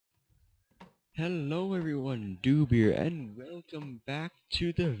Hello everyone, Doob here, and welcome back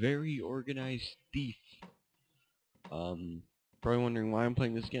to the Very Organized Thief. Probably wondering why I'm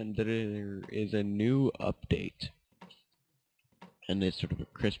playing this again. There is a new update. And it's sort of a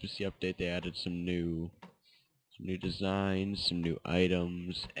Christmassy update. They added some new designs, some new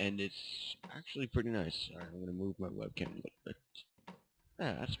items, and it's actually pretty nice. Alright, I'm gonna move my webcam a little bit.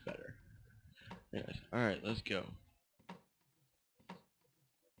 Ah, that's better. Anyways, alright, let's go.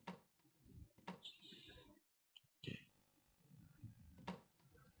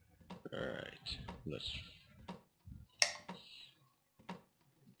 Alright, let's...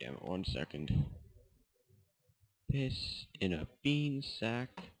 Damn it, 1 second. Piss in a bean sack.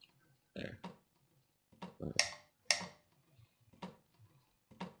 There.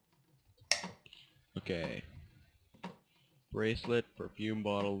 Okay. Bracelet, perfume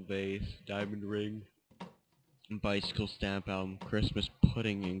bottle, vase, diamond ring, bicycle stamp album, Christmas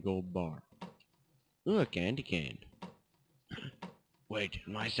pudding, and gold bar. Ooh, a candy cane. Wait,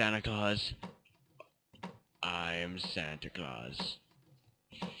 am I Santa Claus? I am Santa Claus.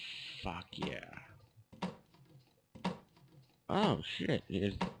 Fuck yeah. Oh shit,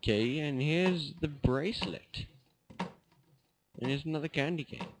 here's the key, and here's the bracelet. And here's another candy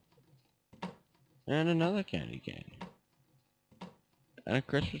cane. And another candy cane. And a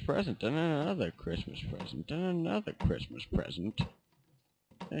Christmas present, and another Christmas present, and another Christmas present.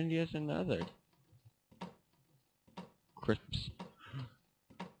 And yet another Christmas.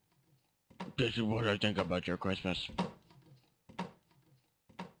 This is what I think about your Christmas.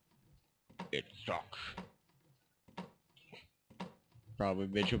 It sucks. Probably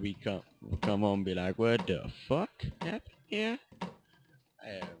bitch will come home and be like, what the fuck happened here? I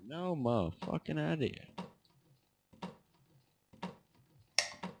have no motherfucking idea.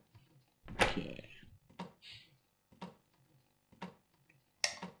 Okay.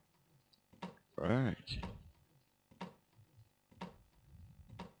 Right.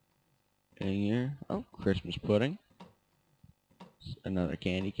 In here, oh, Christmas pudding. Another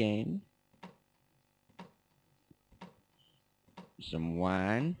candy cane. Some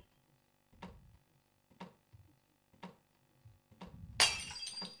wine.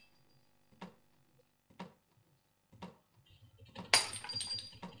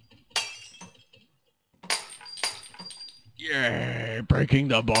 Yay, breaking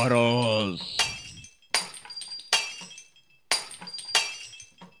the bottles.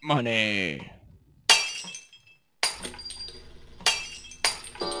 Money.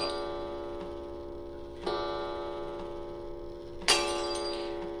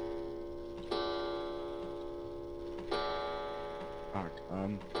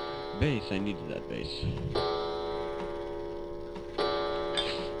 Base, I needed that base.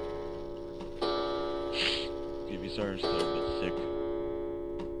 Excuse me, sorry, I'm still a bit sick.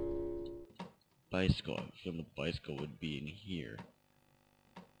 Bicycle, I feel the bicycle would be in here.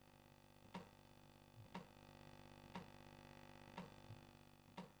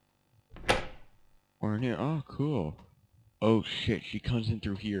 Or in here, oh cool. Oh shit, she comes in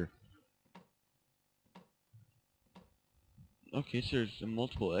through here. Okay, so there's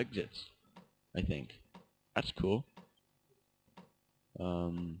multiple exits, I think. That's cool.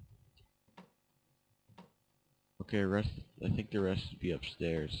 Okay, I think the rest would be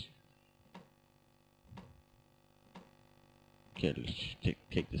upstairs. Okay, let's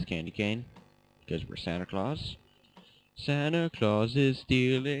take this candy cane, because we're Santa Claus. Santa Claus is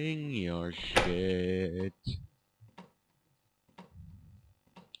stealing your shit.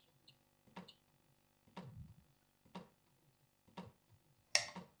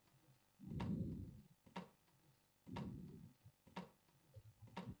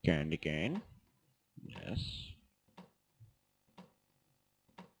 Candy cane. Yes.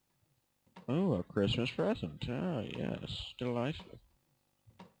 Oh, a Christmas present. Oh, yes. Delightful.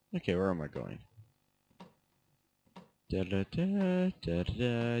 Okay, where am I going? Da da da da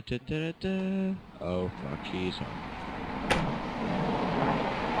da da da da. Oh, fuck, she's home.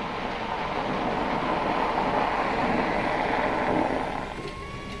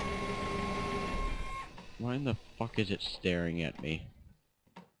 Why in the fuck is it staring at me?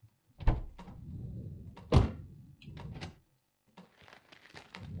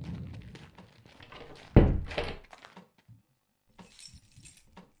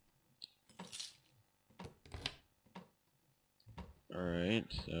 Alright,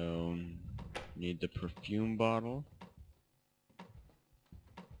 so need the perfume bottle.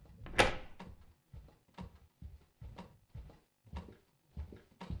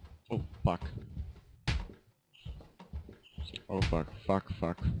 Oh fuck. Oh fuck, fuck.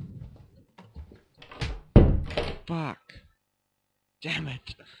 Fuck. Damn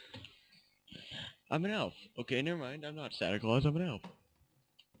it. I'm an elf. Okay, never mind. I'm not Santa Claus. I'm an elf.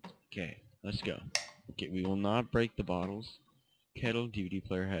 Okay, let's go. Okay, we will not break the bottles. Kettle, DVD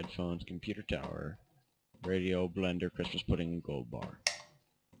player, headphones, computer tower, radio, blender, Christmas pudding, and gold bar.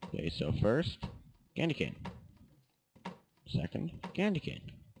 Okay, so first, candy cane. Second, candy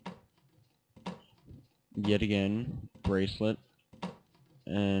cane. Yet again, bracelet,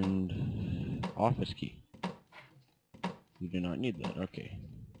 and office key. You do not need that, okay.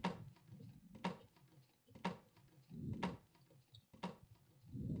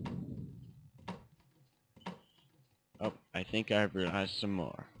 Oh, I think I've realized some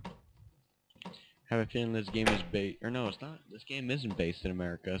more. I have a feeling this game is based, or no, it's not. This game isn't based in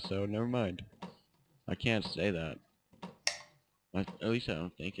America, so never mind. I can't say that. At least I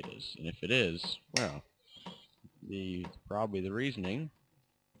don't think it is. And if it is, well, probably the reasoning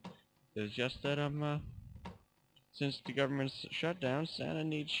is just that since the government's shut down, Santa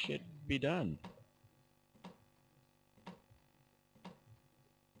needs shit to be done.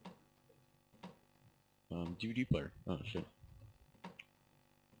 DVD player. Oh shit.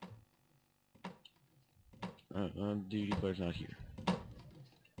 DVD player's not here.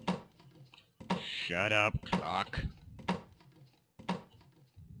 Shut up, clock.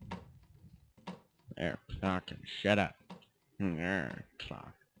 There, clock, shut up. There,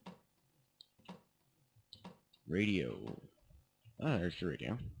 clock. Radio. Oh, there's the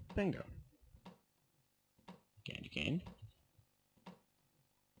radio. Bingo. Candy cane.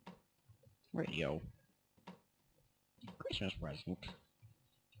 Radio. Christmas present.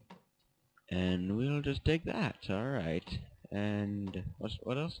 And we'll just take that. Alright. And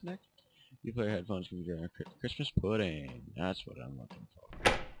what else next? You play headphones, computer, Christmas pudding. That's what I'm looking for.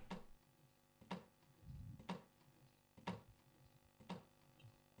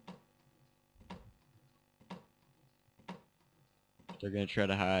 They're gonna try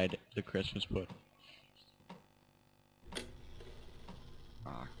to hide the Christmas pudding.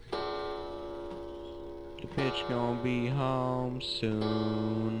 Fuck. The bitch gonna be home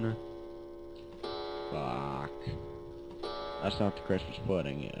soon. Fuck. That's not the Christmas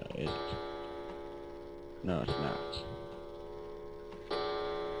pudding, is it? No, it's not.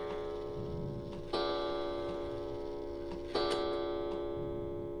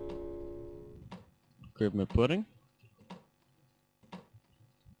 Christmas pudding?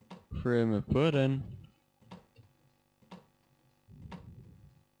 Christmas pudding.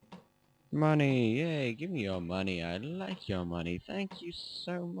 Money, yay, give me your money. I like your money. Thank you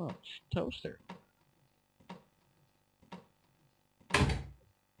so much. Toaster.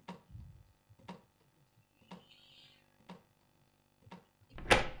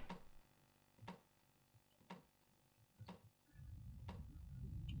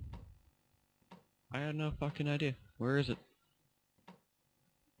 I have no fucking idea. Where is it?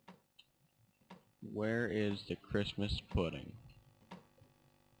 Where is the Christmas pudding?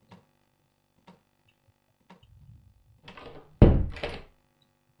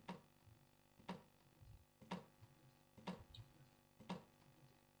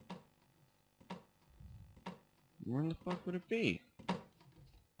 Where in the fuck would it be?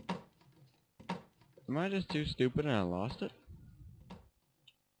 Am I just too stupid and I lost it?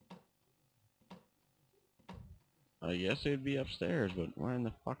 I guess it'd be upstairs, but where in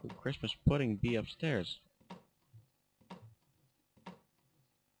the fuck would Christmas pudding be upstairs?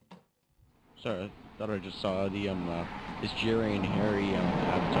 Sorry, I thought I just saw the this Jerry and Harry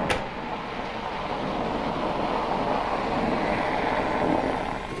avatar.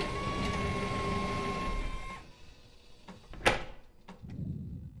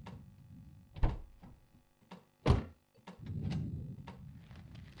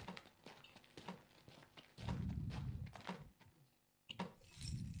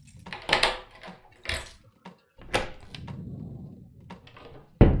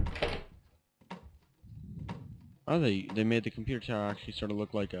 Oh, they made the computer tower actually sort of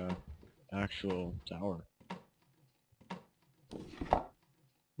look like a actual tower.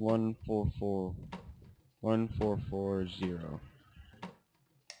 1440.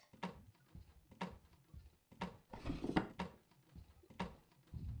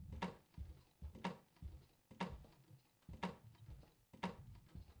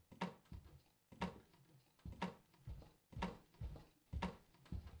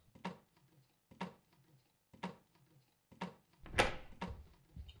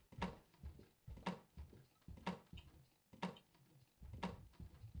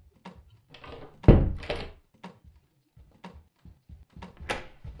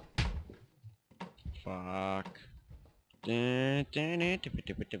 Fuck. Or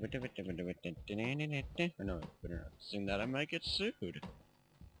no, better not sing that, I might get sued.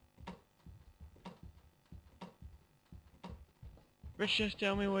 Bitch, just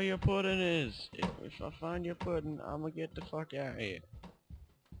tell me where your pudding is. If I find your pudding, I'ma get the fuck out of here.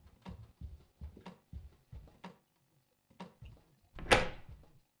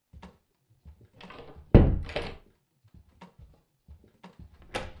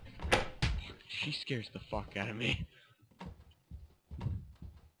 She scares the fuck out of me.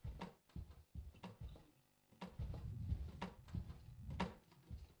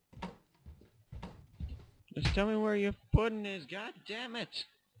 Just tell me where your pudding is, god damn it!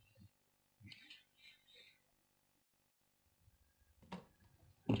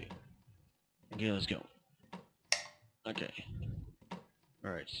 Okay, let's go. Okay.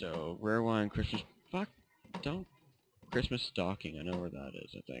 Alright, so rare wine, Christmas fuck don't Christmas stocking, I know where that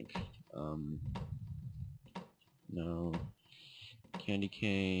is, I think. No. Candy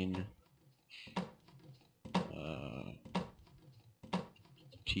cane.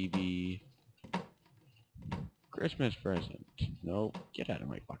 TV. Christmas present. No, get out of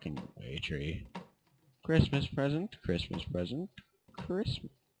my fucking way, tree. Christmas present, Christmas present,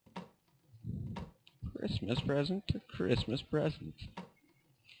 Christmas present, Christmas present.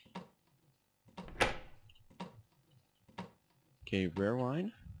 Okay, rare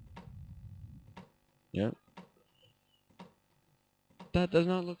wine. Yep. That does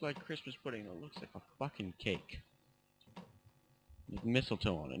not look like Christmas pudding, it looks like a fucking cake. With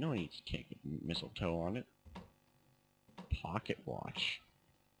mistletoe on it. No one eats cake with mistletoe on it. Pocket watch.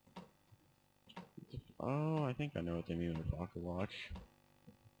 Oh, I think I know what they mean with pocket watch.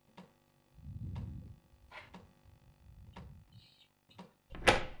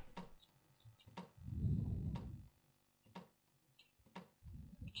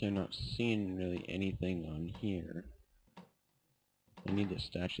 Okay, I'm not seeing really anything on here. I need this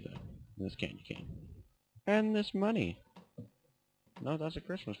statue though. This candy cane. And this money. No, that's a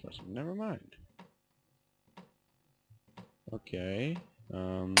Christmas present. Never mind. Okay.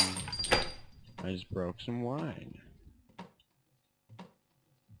 I just broke some wine.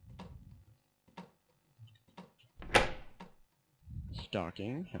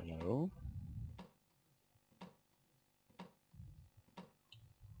 Stocking. Hello.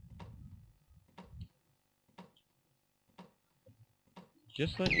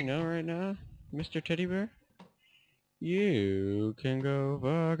 Just let you know right now, Mr. Teddy Bear, you can go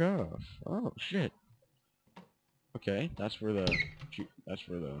fuck off. Oh shit. Okay, that's where the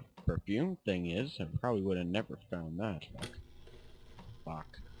perfume thing is. I probably would have never found that. Fuck.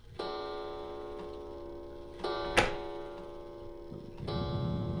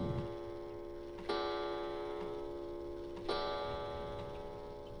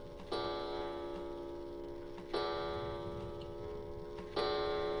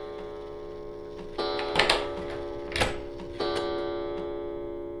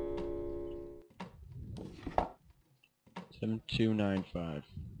 7295.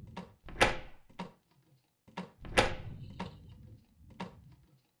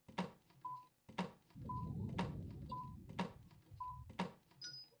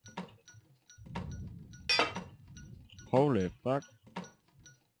 Holy fuck.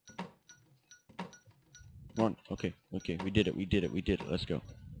 Come on. Okay, we did it, let's go.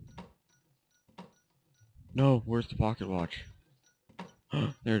 No, where's the pocket watch?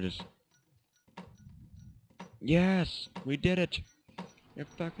 There it is. Yes! We did it! You're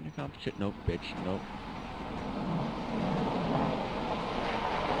fucking accomplished it. Nope, bitch, nope.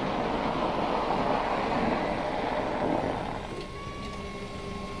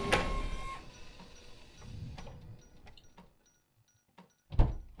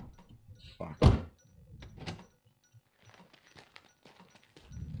 Fuck.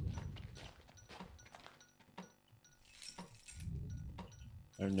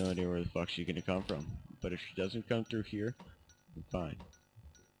 I have no idea where the fuck she's gonna come from. But if she doesn't come through here, I'm fine.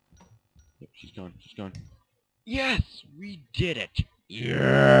 Yep, she's gone, she's gone. Yes! We did it!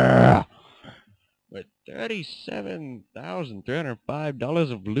 Yeah! With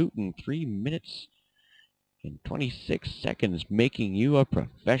 $37,305 of loot in 3 minutes and 26 seconds, making you a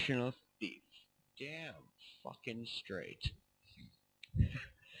professional thief. Damn fucking straight.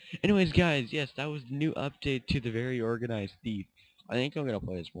 Anyways, guys, yes, that was the new update to the Very Organized Thief. I think I'm gonna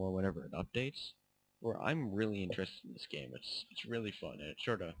play this more whenever it updates. Where I'm really interested in this game. It's really fun, and it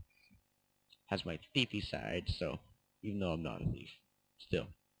sort of has my thiefy side. So even though I'm not a thief, still,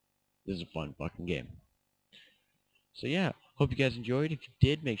 this is a fun fucking game. So yeah, hope you guys enjoyed. If you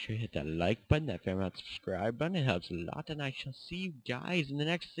did, make sure you hit that like button, that favorite subscribe button. It helps a lot, and I shall see you guys in the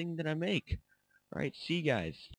next thing that I make. Alright, see you guys.